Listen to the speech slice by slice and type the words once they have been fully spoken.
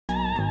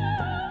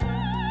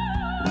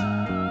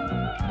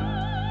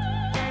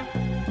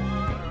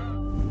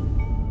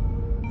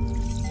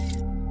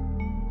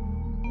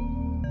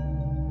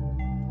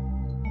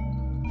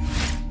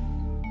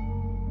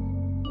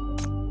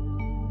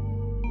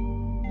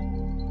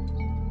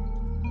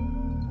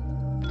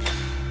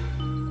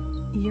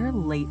You're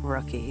late,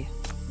 rookie.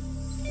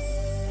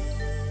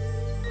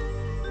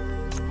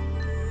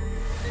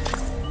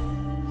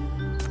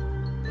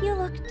 You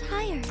look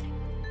tired.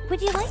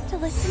 Would you like to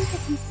listen to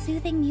some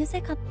soothing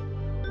music on...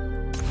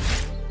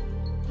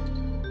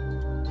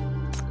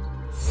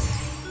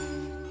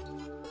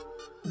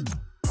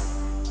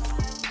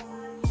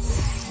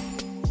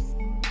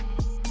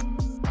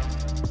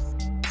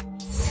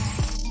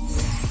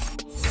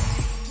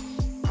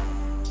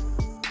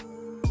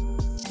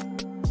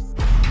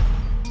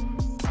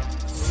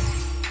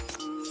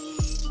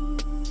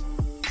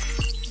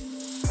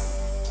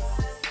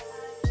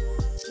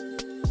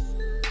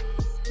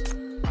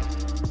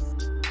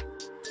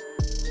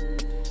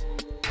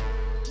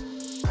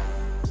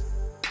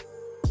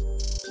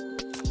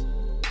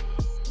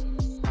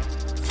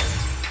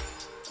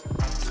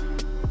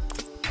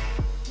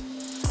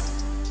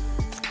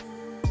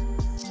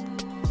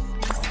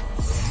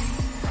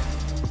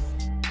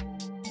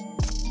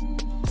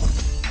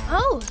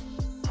 Oh,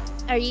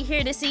 are you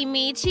here to see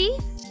me, Chief?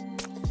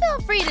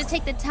 Feel free to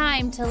take the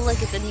time to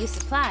look at the new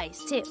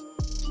supplies, too.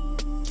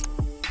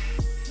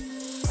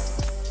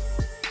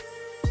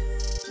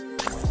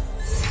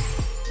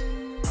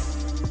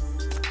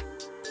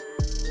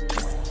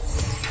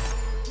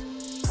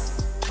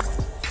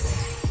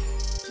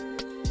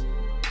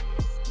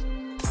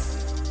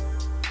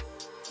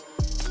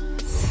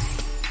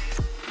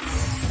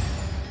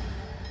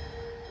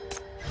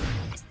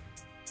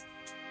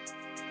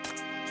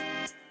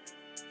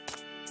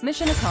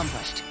 Mission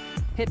accomplished.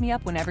 Hit me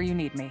up whenever you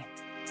need me.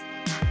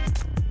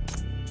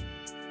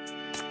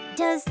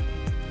 Does...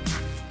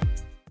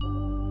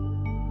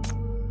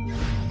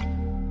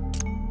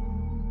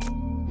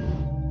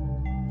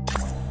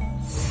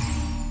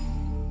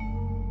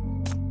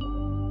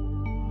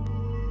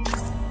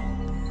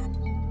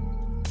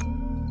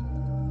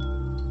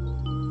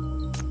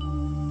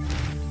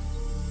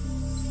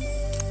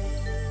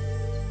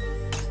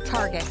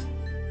 Target.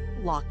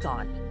 Locked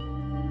on.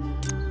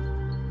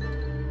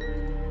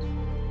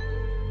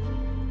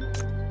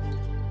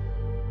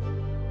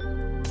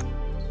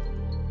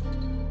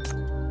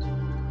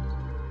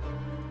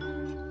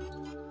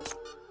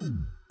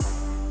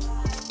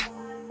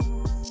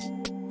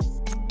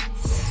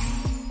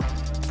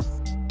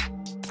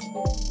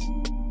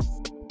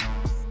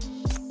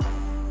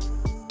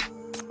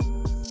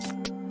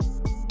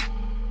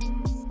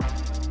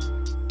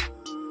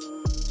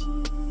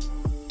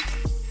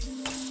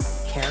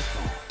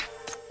 Careful.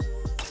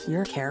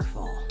 You're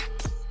careful.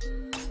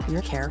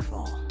 You're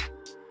careful.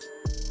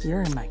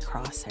 You're in my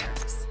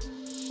crosshairs.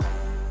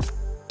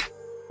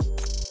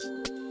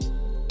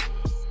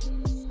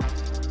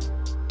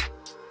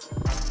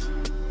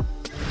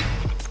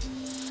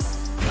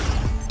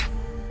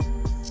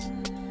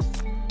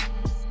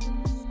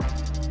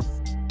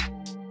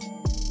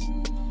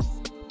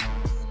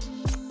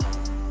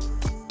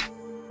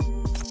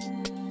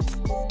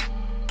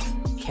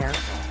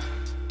 Careful.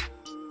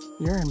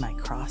 You're in my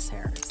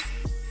crosshairs.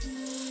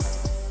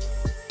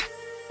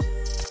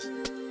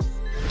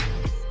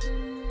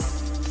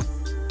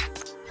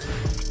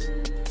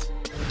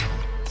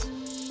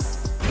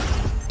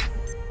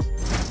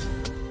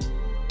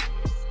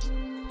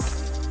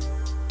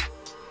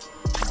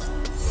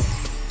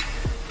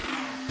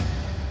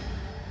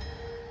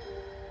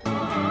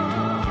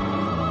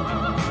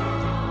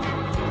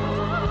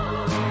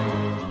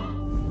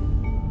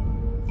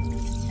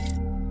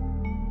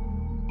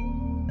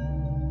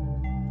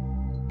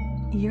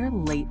 You're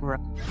late,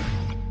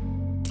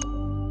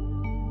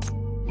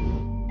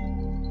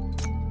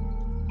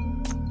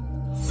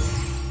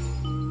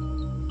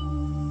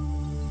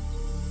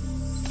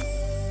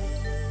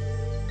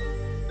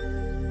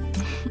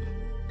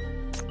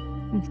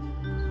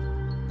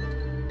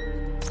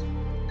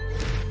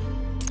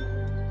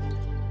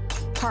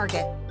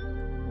 Target.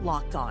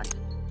 Locked on.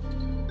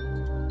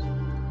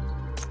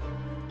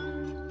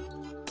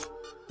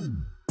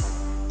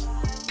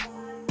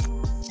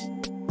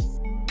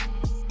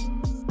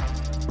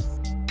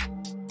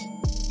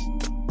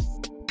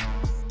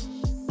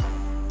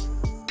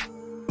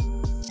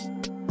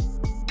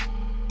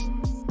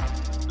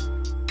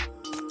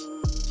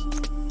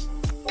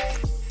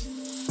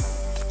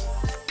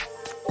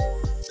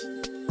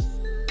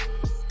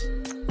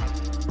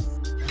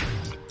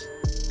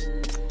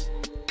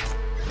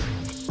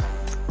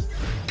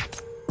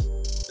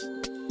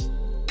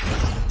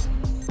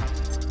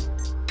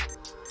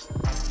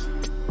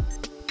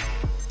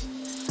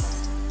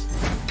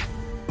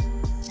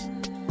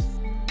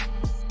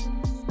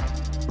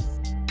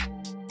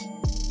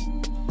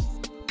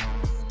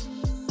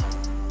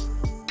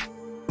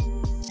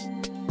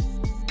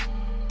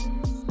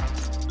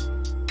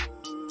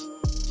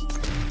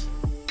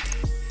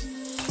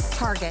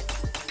 Target.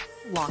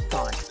 Locked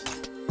on.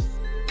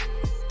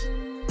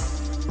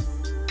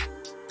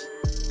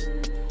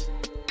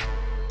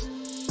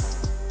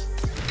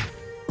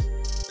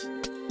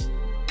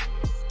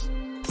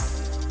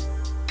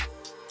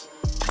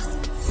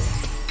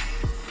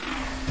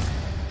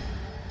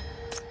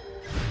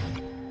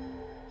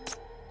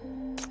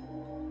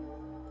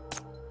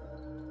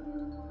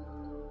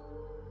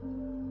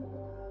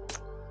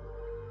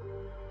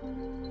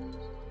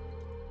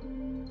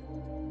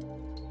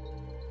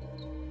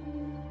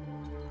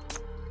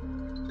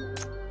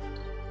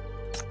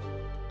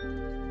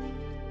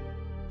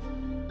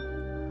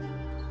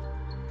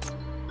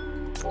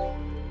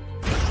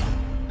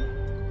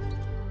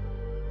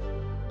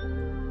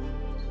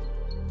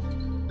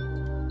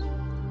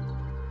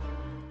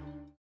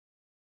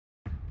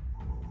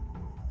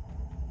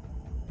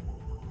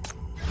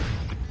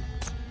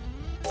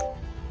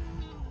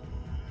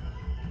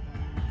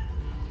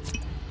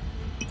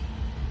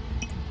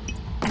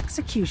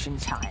 execution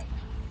time.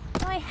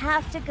 I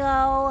have to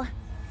go.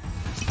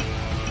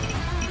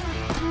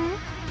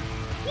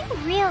 You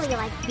really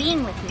like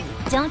being with me,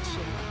 don't you?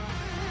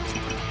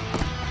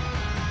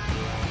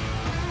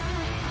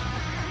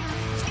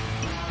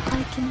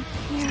 I can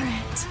hear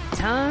it.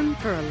 Time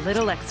for a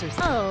little exercise.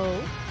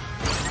 Oh.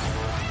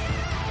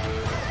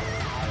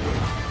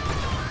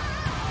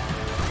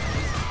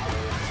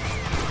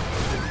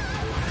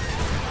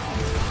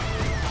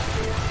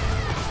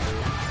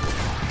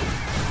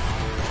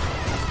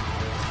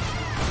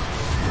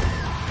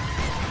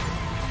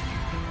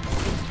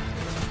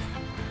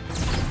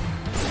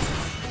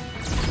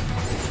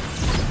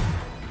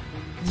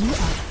 You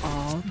are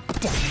all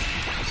done.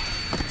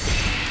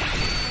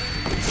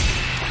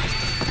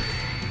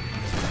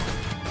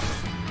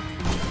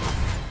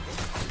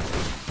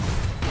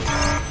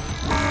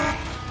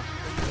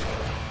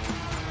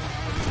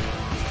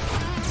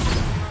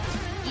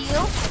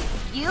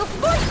 You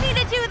forced me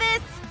to do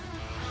this!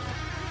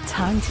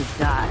 Time to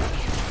die.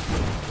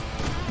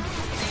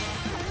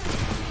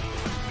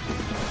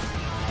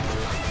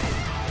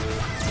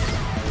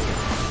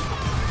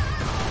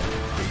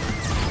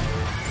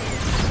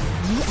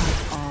 You are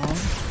all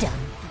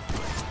done.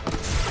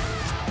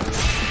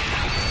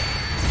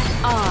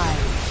 I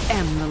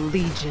am the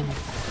Legion.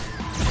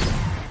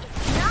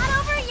 Not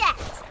over yet!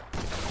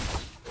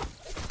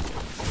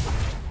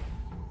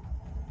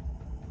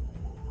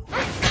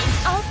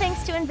 All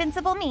thanks to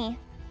Invincible Me.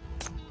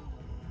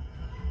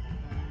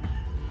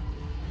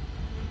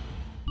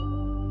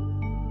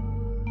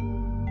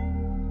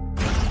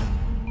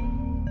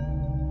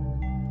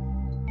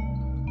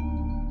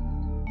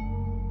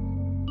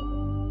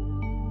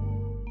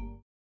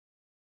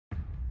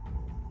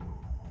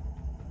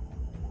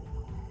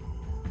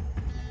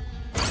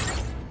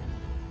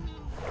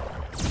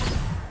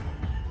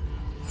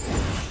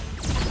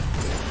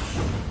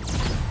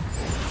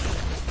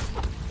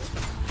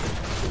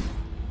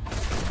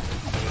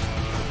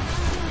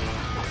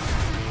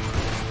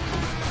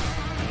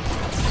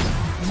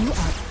 You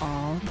are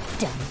all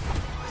done.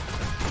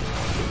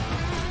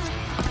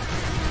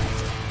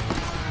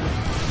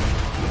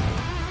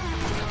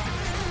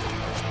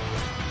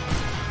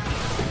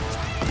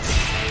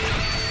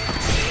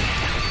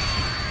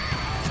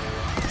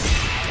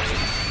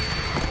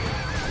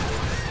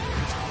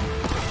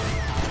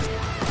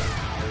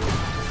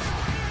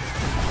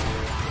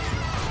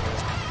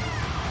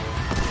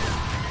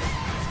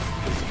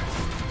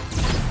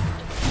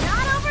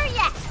 Not over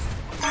yet!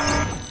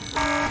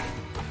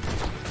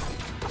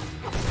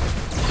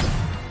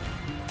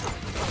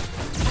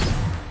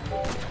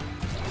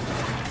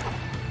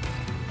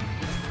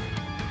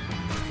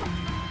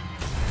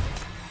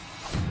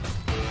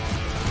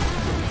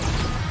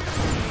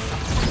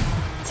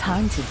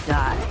 Time to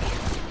die.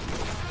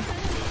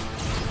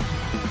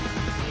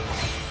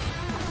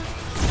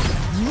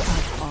 You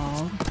are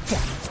all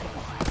done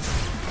for.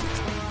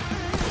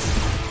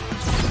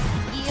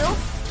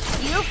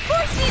 You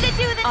forced me to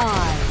do this! I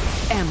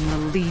am the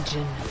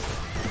Legion.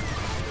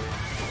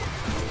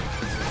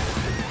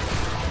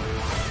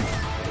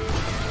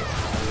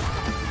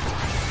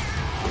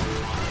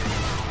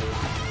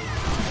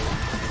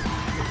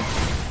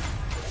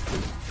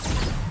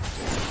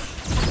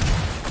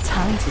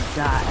 Time to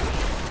die.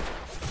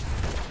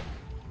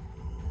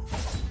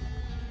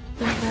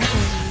 The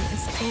revelry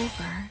is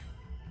over.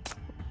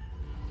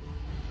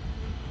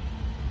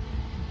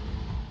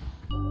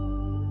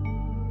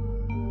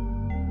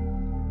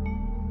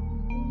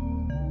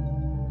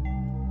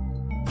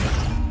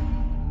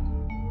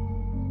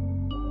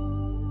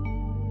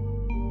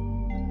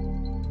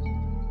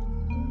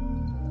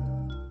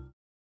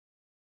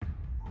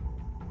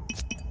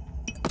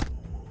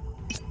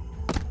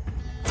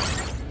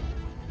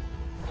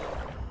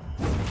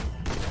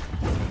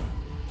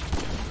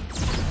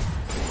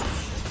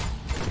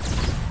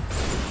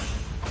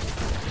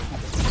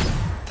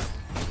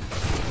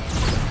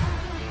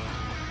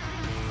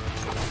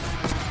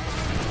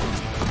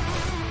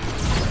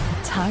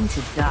 Time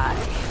to die.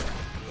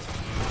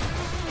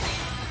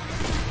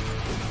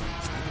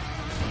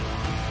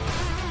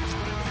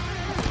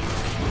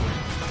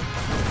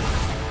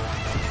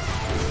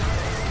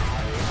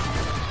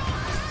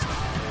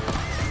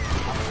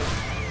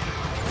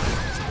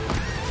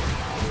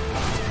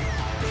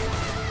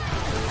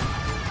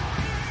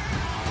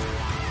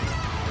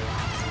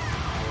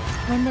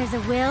 When there's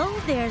a will,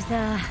 there's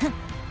a...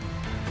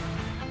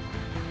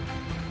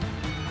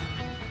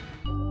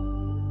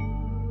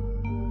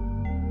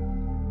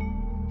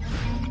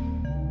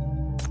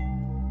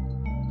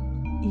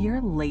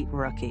 You're late,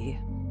 rookie.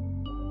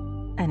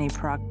 Any